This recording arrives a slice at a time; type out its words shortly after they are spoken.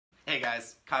Hey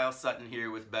guys, Kyle Sutton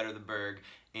here with Better the Burgh,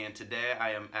 and today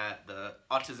I am at the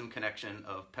Autism Connection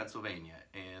of Pennsylvania,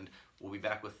 and we'll be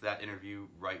back with that interview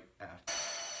right after.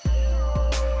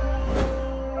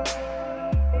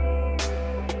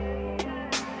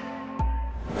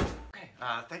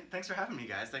 Okay, thanks for having me,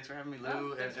 guys. Thanks for having me,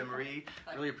 Lou and Marie.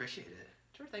 I really appreciate it.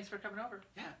 Sure, thanks for coming over.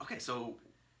 Yeah, okay, so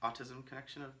Autism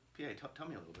Connection of PA, tell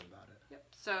me a little bit about it. Yep,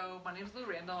 so my name's Lou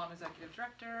Randall, I'm Executive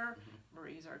Director.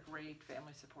 Marie's our great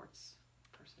family supports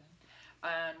person.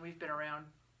 And we've been around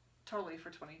totally for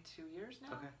 22 years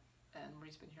now. Okay. And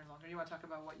Marie's been here longer. You want to talk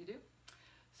about what you do?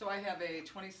 So I have a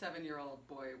 27-year-old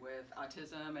boy with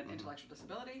autism and intellectual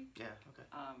disability. Yeah, okay.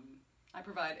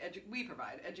 We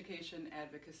provide education,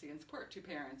 advocacy, and support to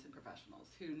parents and professionals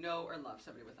who know or love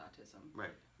somebody with autism.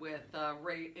 Right. With the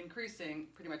rate increasing,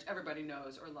 pretty much everybody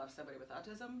knows or loves somebody with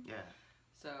autism. Yeah.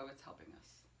 So it's helping us.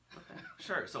 Okay.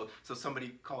 Sure. So somebody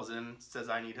calls in, says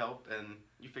I need help, and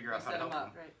you figure out how to help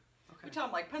them. Right. Okay. We tell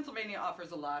them, like, Pennsylvania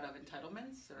offers a lot of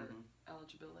entitlements or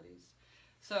eligibilities.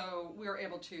 So we were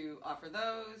able to offer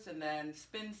those and then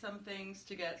spin some things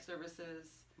to get services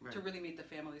to really meet the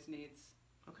family's needs.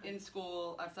 Okay. In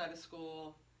school, outside of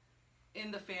school,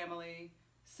 in the family,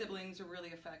 siblings are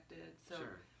really affected. So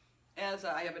as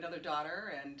I have another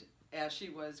daughter, and as she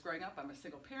was growing up, I'm a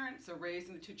single parent, so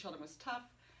raising the two children was tough.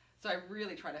 So I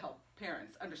really try to help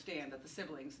parents understand that the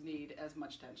siblings need as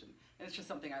much attention. And it's just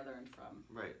something I learned from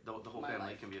the whole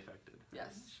family can be affected.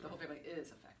 Yes, the whole family is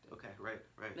affected. Okay,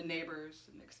 right. The neighbors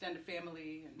and the extended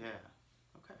family. And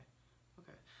okay.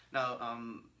 Now,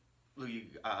 Lou, you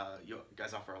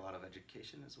guys offer a lot of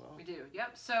education as well? We do,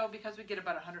 yep. So because we get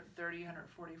about 130,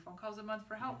 140 phone calls a month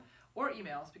for help, or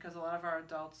emails, because a lot of our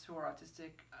adults who are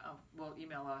autistic will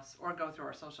email us or go through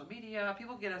our social media.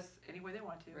 People get us any way they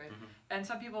want to. Right. And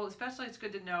some people, especially it's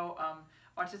good to know,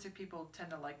 autistic people tend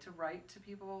to like to write to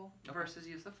people versus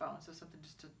use the phone, so something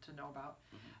just to know about.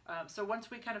 So once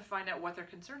we kind of find out what their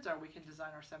concerns are, we can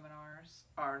design our seminars,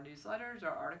 our newsletters,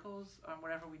 our articles,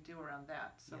 whatever we do around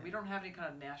that. So we don't have any kind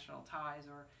of national ties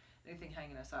or anything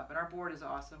hanging us up. And our board is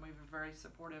awesome. We have a very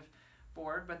supportive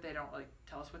board, but they don't like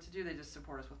tell us what to do. They just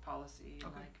support us with policy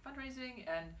and like fundraising.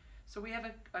 And so we have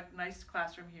a nice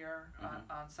classroom here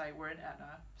on site. We're in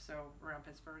Etna, so around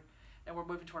Pittsburgh, and we're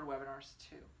moving toward webinars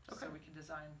too. So we can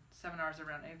design seminars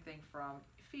around anything from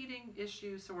feeding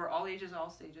issues. So we're all ages, all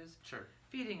stages. Sure.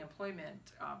 Feeding,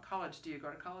 employment, college. Do you go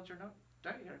to college or no?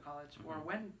 Don't you go to college? Or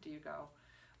when do you go?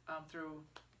 Through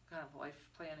kind of life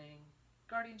planning,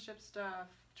 guardianship stuff,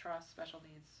 trust, special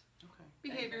needs. Okay.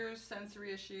 Behaviors,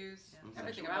 sensory issues,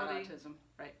 everything about autism.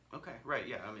 Right. Okay, right,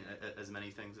 yeah. I mean, as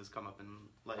many things as come up in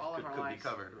life could be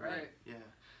covered, right? Yeah.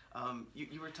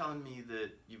 You were telling me that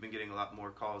you've been getting a lot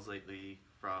more calls lately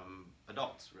from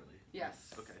adults, really.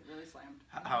 Yes. Okay. Really slammed.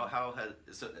 How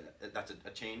has, so that's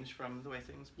a change from the way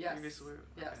things previously were?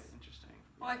 Yes. Okay, interesting.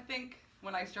 Well, I think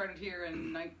when I started here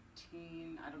in I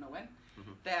don't know when,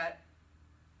 that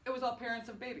it was all parents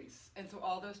of babies, and so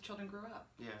all those children grew up.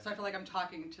 Yeah. So I feel like I'm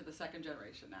talking to the second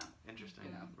generation now. Interesting.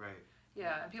 You know? Right.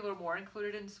 Yeah, and people are more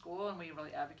included in school, and we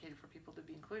really advocated for people to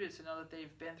be included. So now that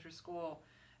they've been through school,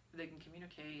 they can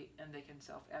communicate and they can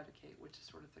self-advocate, which is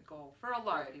sort of the goal for a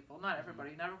lot of people. Not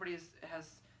everybody. Not everybody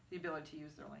has the ability to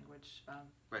use their language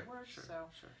words.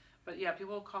 Sure. But yeah,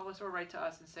 people will call us or write to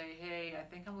us and say, "Hey, I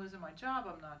think I'm losing my job.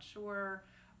 I'm not sure.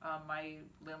 My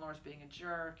landlord's being a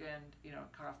jerk, and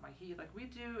cut off my heat." Like we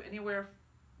do anywhere,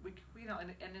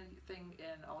 anything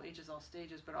in all ages, all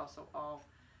stages, but also all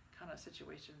kind of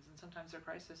situations. And sometimes they're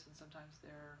crisis, and sometimes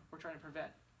we're trying to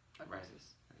prevent a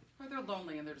crisis. Or they're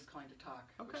lonely and they're just calling to talk,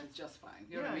 which is just fine.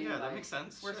 You know what I mean? Yeah, that makes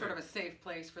sense. We're sort of a safe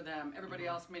place for them. Everybody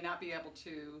else may not be able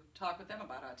to talk with them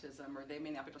about autism, or they may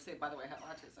not be able to say, "By the way, I have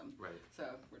autism." Right.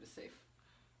 So we're just safe.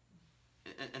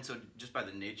 And so, just by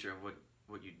the nature of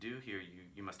what you do here,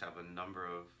 you must have a number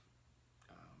of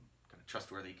kind of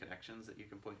trustworthy connections that you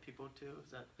can point people to.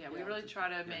 Is that? Yeah, we really try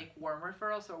to make warm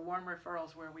referrals. So warm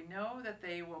referrals where we know that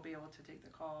they will be able to take the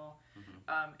call.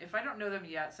 If I don't know them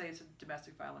yet, say it's a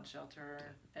domestic violence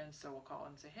shelter, and so we'll call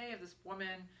and say, "Hey, I have this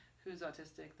woman who's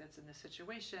autistic that's in this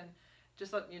situation.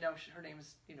 Just let you know her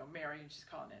name's Mary, and she's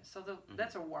calling in." So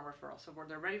that's a warm referral. So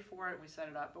they're ready for it. We set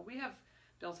it up, but we have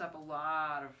built up a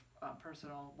lot of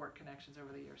personal work connections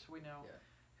over the years, so we know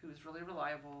who's really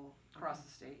reliable across the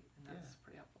state, and that's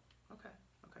pretty helpful. Okay.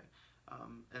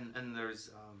 And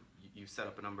there's you've set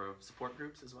up a number of support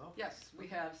groups as well? Yes, we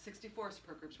have 64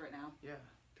 support groups right now. Yeah.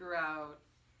 Throughout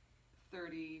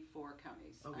 34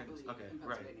 counties, I believe, in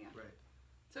Pennsylvania. Right.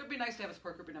 So it'd be nice to have a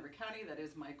support group in every county. That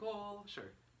is my goal.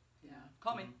 Sure. Yeah.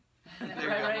 Call me. There you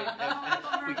go.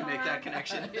 If we can make that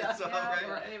connection. Yeah, So,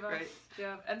 or any of us.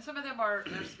 Yeah, and some of them are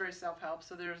very self-help.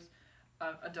 So there's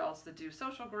adults that do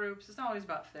social groups. It's not always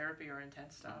about therapy or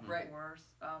intense stuff. Right.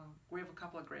 We have a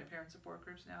couple of grandparent support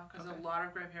groups now because a lot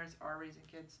of grandparents are raising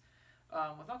kids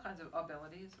with all kinds of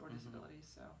abilities or disabilities.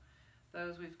 So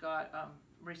those we've got.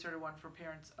 Restarted one for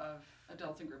parents of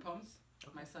adults in group homes.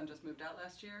 My son just moved out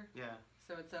last year. Yeah.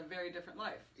 So it's a very different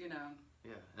life, you know.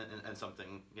 Yeah, and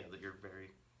something that you're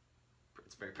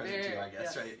it's very present to you, I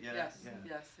guess, right? Yeah.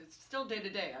 Yes. It's still day to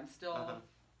day. I'm still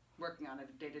working on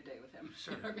it day to day with him.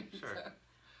 Sure, You know what I mean? sure. So.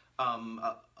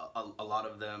 A lot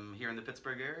of them here in the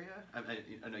Pittsburgh area.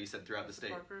 I know you said throughout the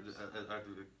state. Yeah,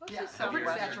 pretty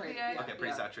saturated. Okay,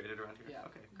 pretty saturated around here. Yeah.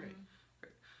 Okay, great.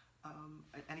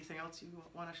 Anything else you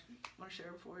want to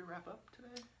share before we wrap up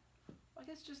today? I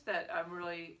guess just that I'm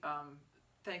really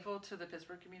thankful to the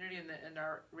Pittsburgh community and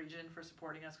our region for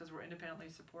supporting us because we're independently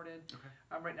supported.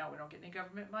 Okay. Right now we don't get any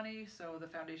government money, so the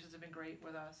foundations have been great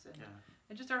with us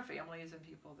and just our families and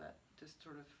people that just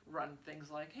sort of run things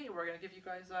like, hey, we're going to give you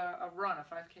guys a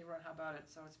 5K run, how about it?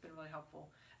 So it's been really helpful.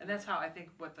 And that's how I think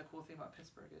what the cool thing about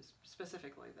Pittsburgh is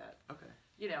specifically that,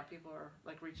 people are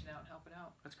like reaching out and helping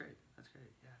out. That's great,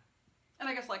 yeah. And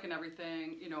I guess like in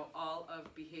everything, all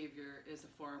of behavior is a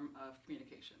form of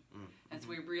communication. And so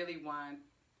we really want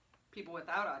people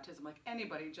without autism, like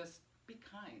anybody, just be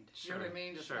kind. Sure. You know what I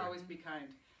mean? Just always be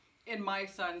kind. In my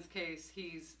son's case,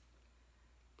 he's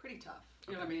pretty tough.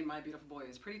 You know what I mean? My beautiful boy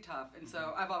is pretty tough. And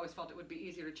so I've always felt it would be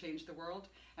easier to change the world.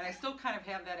 And I still kind of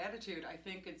have that attitude. I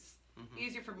think it's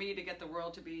easier for me to get the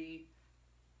world to be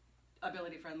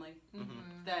ability friendly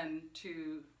than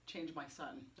to change my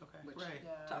son. Okay. Which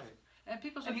tough. Right. And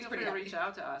people should feel free to reach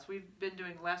out to us. We've been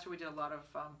doing, last year we did a lot of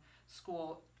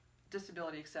school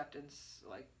disability acceptance,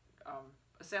 like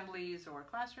assemblies or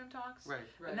classroom talks. Right.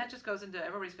 And that just goes into,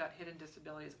 everybody's got hidden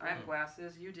disabilities. I have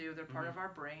glasses, you do, they're part of our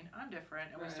brain, I'm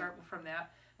different. And we start from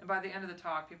that. And by the end of the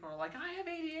talk, people are like, I have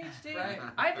ADHD,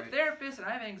 I have a therapist, and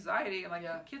I have anxiety. And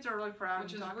like, kids are really proud.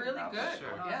 Which is really good.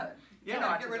 Sure.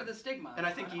 Get rid of the stigma. And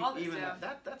I think even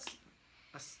that's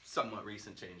a somewhat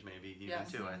recent change, maybe even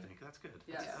too. I think that's good.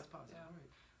 That's positive. Yeah.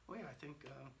 Right. Well, I think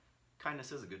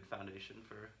kindness is a good foundation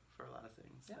for a lot of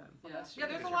things.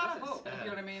 There's a lot of hope. You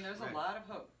know what I mean? There's a lot of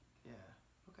hope. Yeah.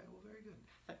 Okay. Well, very good.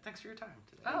 Thanks for your time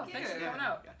today. Thanks for coming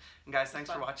out. Yeah. And guys,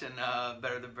 thanks for watching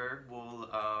Better the Burgh. We'll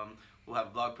have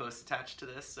a blog post attached to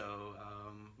this, so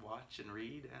watch and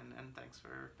read, and thanks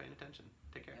for paying attention.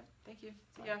 Take care. Thank you.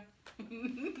 See ya.